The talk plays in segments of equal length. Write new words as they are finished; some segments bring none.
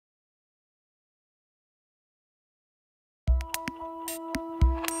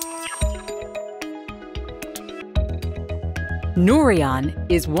Nouryon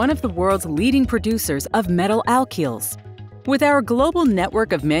is one of the world's leading producers of metal alkyls. With our global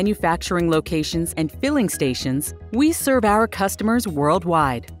network of manufacturing locations and filling stations, we serve our customers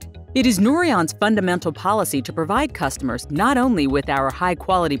worldwide. It is Nouryon's fundamental policy to provide customers not only with our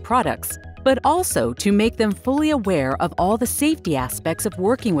high-quality products, but also to make them fully aware of all the safety aspects of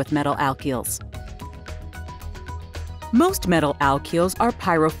working with metal alkyls. Most metal alkyls are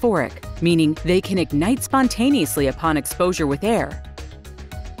pyrophoric, meaning they can ignite spontaneously upon exposure with air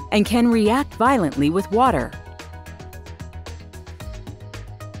and can react violently with water.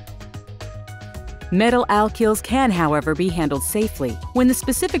 Metal alkyls can, however, be handled safely when the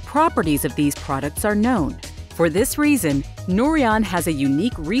specific properties of these products are known. For this reason, Nouryon has a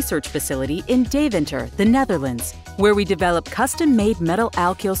unique research facility in Deventer, the Netherlands, where we develop custom-made metal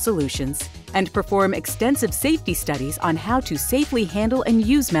alkyl solutions and perform extensive safety studies on how to safely handle and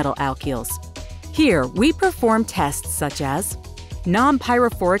use metal alkyls. Here, we perform tests such as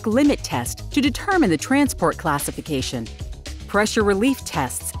non-pyrophoric limit test to determine the transport classification, pressure relief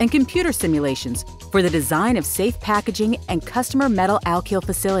tests and computer simulations for the design of safe packaging and customer metal alkyl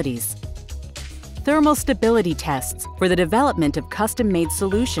facilities, thermal stability tests for the development of custom-made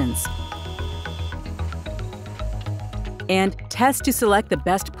solutions, and tests to select the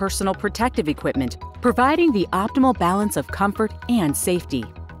best personal protective equipment, providing the optimal balance of comfort and safety.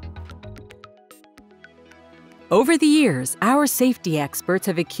 Over the years, our safety experts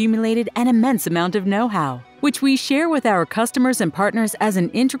have accumulated an immense amount of know-how, which we share with our customers and partners as an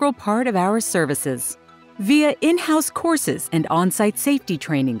integral part of our services. Via in-house courses and on-site safety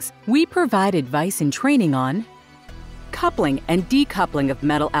trainings, we provide advice and training on coupling and decoupling of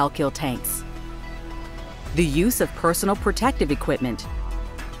metal alkyl tanks, the use of personal protective equipment,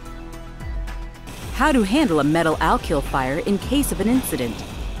 how to handle a metal alkyl fire in case of an incident,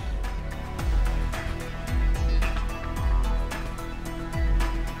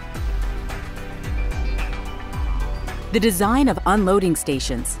 the design of unloading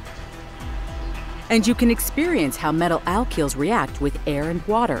stations, and you can experience how metal alkyls react with air and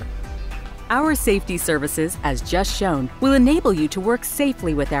water. Our safety services, as just shown, will enable you to work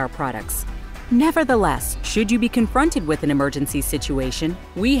safely with our products. Nevertheless, should you be confronted with an emergency situation,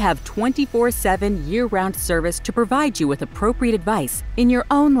 we have 24/7 year-round service to provide you with appropriate advice in your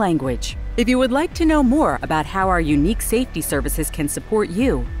own language. If you would like to know more about how our unique safety services can support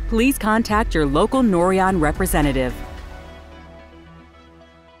you, please contact your local Nouryon representative.